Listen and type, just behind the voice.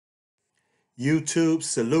YouTube,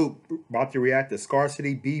 salute. About to react to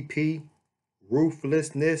Scarcity, BP,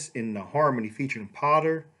 Ruthlessness in the Harmony featuring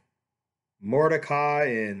Potter,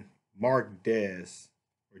 MordeKai, and MarkDeez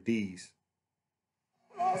or Deez.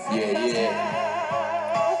 Yeah.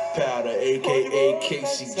 Powder, aka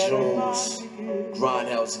Casey Jones,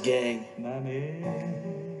 Grindhouse Gang,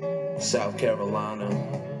 South Carolina.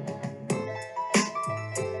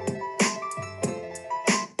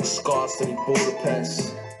 Scarcity,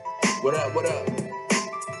 Budapest. What up, what up?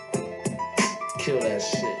 Kill that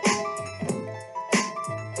shit.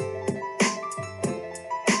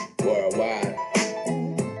 Worldwide.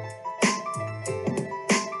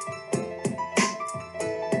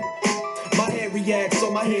 My hand reacts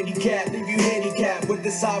on my handicap, leave you handicapped with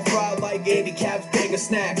this high fry like handicaps, bag of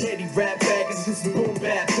snacks. Candy rap baggers, this is boom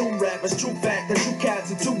bap, doom rap. It's true fact that you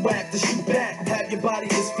cats are too whack to shoot back. Have your body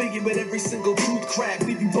disfigured with every single tooth crack.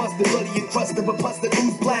 Leave you busted, bloody encrusted, but busted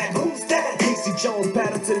who's black? Who's that? Casey Jones,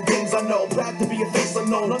 battle to the things I know. Proud to be a face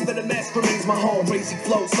unknown, under the mask remains my home. Crazy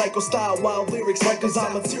flow, psycho style, wild lyrics, right? Cause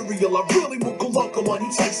I'm material. I really will go local when he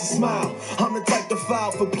takes a smile. I'm the type to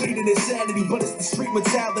file for bleeding insanity, but it's the street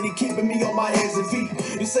mentality keeping me on my hands and feet.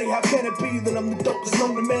 You say, how can it be that I'm the dopest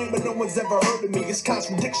known to man, but no one's ever heard of me? It's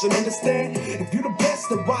contradiction, understand? If you're the best,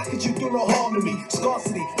 then why could you do no harm to me?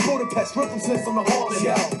 Scarcity, Budapest, Ruthlessness on the harmony.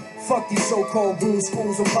 Yo, fuck these so-called rules,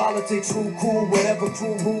 schools of politics, who cool, whatever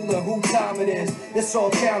crew rule and who time it is. It's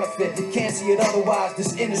all counterfeit, can't see it otherwise,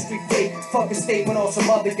 this industry fake. Fuck a statement on some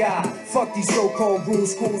other guy. Fuck these so-called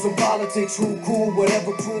rules, schools of politics, who cool,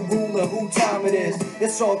 whatever crew rule and who time it is.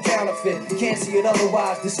 It's all counterfeit, can't see it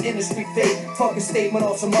otherwise, this industry fake. Fuck a statement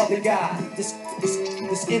on some other guy. This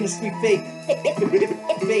industry fake.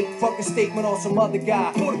 Fake, fuck a statement on some other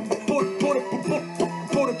guy.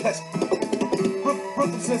 Budapest.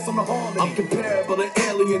 Ruthlessness on the harmony. I'm comparable to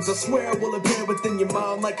aliens. I swear I will appear within your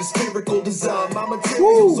mind like a spherical design. My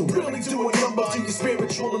materials will really do a number to your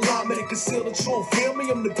spiritual alignment and conceal the truth. Feel me?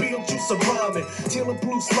 I'm the Beetlejuice of rhyming. Till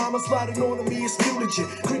Bruce Slime sliding on me is new legit.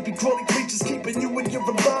 Creepy crawly creatures keeping you in your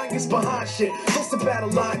reliance behind shit. Close to battle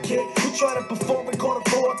line, kid. You try to perform and call it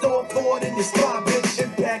forward, throw a thought in your spine, bitch.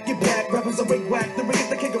 Impact your back, rappers are wig whack. The ring is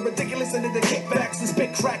the king of ridiculous and then the kickbacks and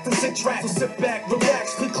spit cracked and sit track. So sit back,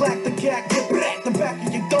 relax, click clack the gag, get back the back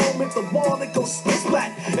of your dome, hit the wall, it goes split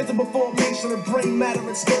splat. Into the formation of brain matter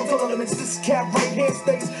and skeletal elements. This cat right here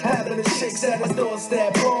stays having it shakes at his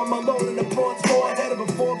doorstep. Bomb alone in the prawns, more ahead of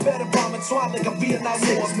before better bomb and swat like a Vietnam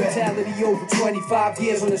War mentality over 25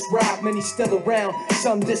 years on this rock, many still around.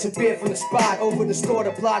 Some disappear from the spot, over the store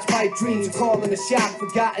to blotch pipe dreams and calling a shot.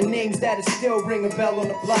 Forgotten names that is still ring a bell on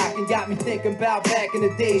the block and got me thinking about back in the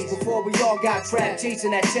days before we all got trapped,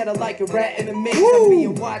 chasing that cheddar like a rat in a maze. I'm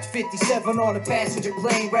being watched 57 on a passenger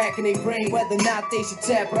plane, racking a brain whether or not they should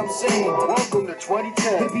tap. But I'm saying, welcome to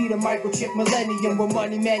 2010. It be the microchip millennium where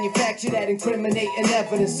money manufactured that incriminating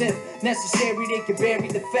evidence. If necessary, they can bury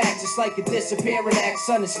the facts. It's like a disappearing act,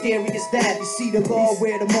 son, as scary as that. You see the law,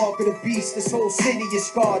 wear the mark of the beast. This whole city is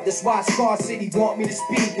scarred. That's why Scarcity want me to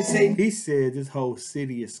speak and say. He said this whole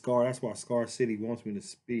city is scarred. That's why Scarcity wants me to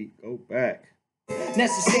speak. Go back.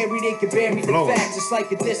 Necessary, they can bury the facts. It's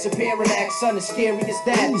like a disappearing act, son, as scary as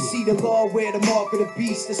that. You see the law, wear the mark of the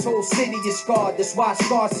beast. This whole city is scarred. That's why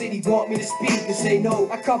Scarcity want me to speak and say no.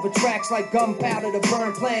 I cover tracks like gunpowder to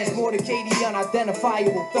burn plans. MordeKai, the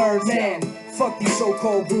unidentifiable third man. Fuck these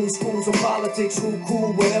so-called rules, schools of politics, who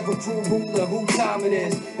cool, whatever crew rule and who time it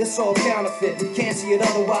is. It's all counterfeit, can't see it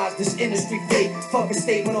otherwise, this industry fake. Fuck a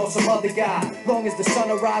statement on some other guy. Long as the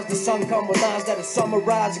sun arise, the sun come with lines that'll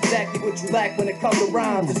summarize exactly what you lack when it comes to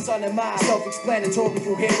rhymes. The sun and mind, self-explanatory,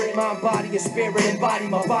 you hear it. Mind, body, and spirit, embody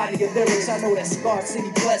my body of lyrics. I know that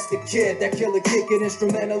Scarcity blessed the kid. That killer kicking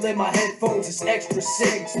instrumental in my headphones is extra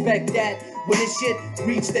sick. Expect that when this shit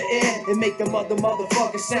reach the air and make the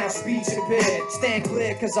motherfucker sound speech impaired. Stand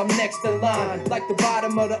clear cause I'm next in line. Like the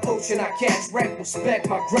bottom of the ocean I catch wreck, respect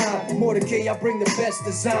my grind. MordeKai, I bring the best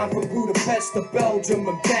design from Budapest to Belgium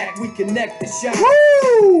and back. We connect the shine.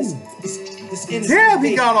 Woo! This Damn,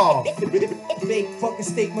 he got off. Fake fucking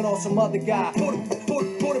statement on some other guy.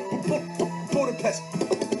 Budapest.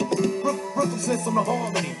 Ruthlessness on the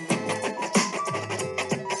harmony.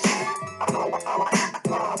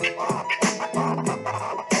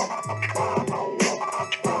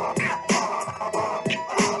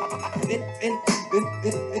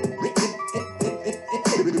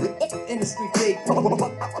 Industry fake.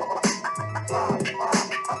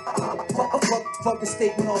 Fuck a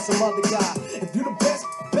statement on some other guy. If you're the best,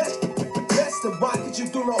 then why could you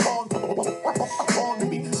do no harm to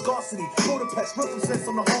me? Scarcity, Budapest, Ruthlessness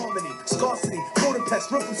on the harmony. Scarcity, Budapest. Test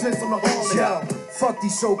ruthlessness on the harmony. Yo, fuck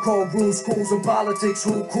these so-called rules, schools and politics.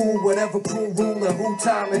 Who cool, whatever crew rule and who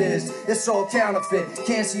time it is. It's all counterfeit,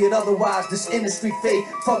 can't see it otherwise. This industry fake,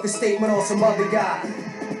 fuck a statement on some other guy.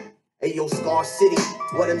 Hey yo, Scarcity,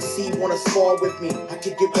 what MC wanna spar with me? I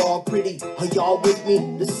could get all pretty, are y'all with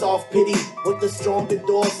me? The soft pity, with the stronger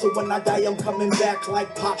door. So when I die, I'm coming back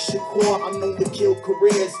like Pac Shakur. I'm known to kill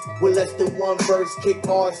careers with less than one verse. Kick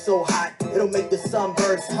bars so hot, it'll make the sun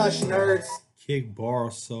burst. Hush, nerds. Kick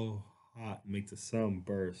bars so hot, make the sun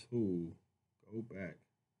burst. Ooh, go back.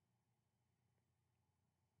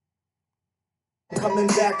 Coming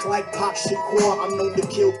back like Pac Shakur, I'm known to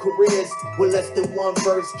kill careers with less than one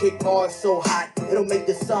verse. Kick bars so hot, it'll make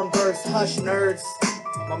the sun burst. Hush, nerds.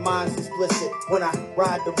 My mind's explicit. When I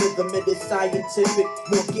ride the rhythm, it is scientific.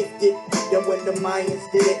 More gifted than when the Mayans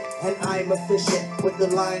did it. And I'm efficient with the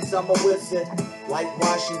lines, I'm a wizard. Like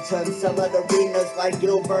Washington, sell at arenas like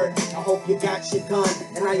Gilbert. I hope you got your gun,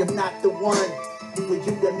 and I am not the one for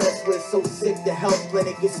you to mess with. So sick the health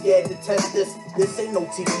clinic is scared to test this. This ain't no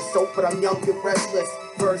TV soap, but I'm young and restless.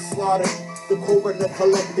 First slaughter, the coroner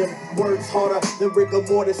collect them. Words harder than rigor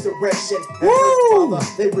mortis erection.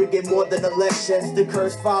 They bring in more than elections. The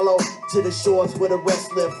curse follow to the shores where the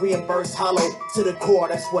rest live. Reimburse hollow to the core.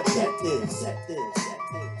 That's what death is.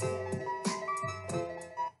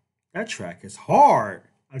 That track is hard.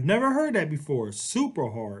 I've never heard that before. Super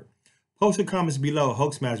hard. Post your comments below.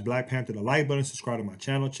 Hulk smash Black Panther, the like button, subscribe to my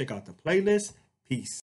channel, check out the playlist. Peace.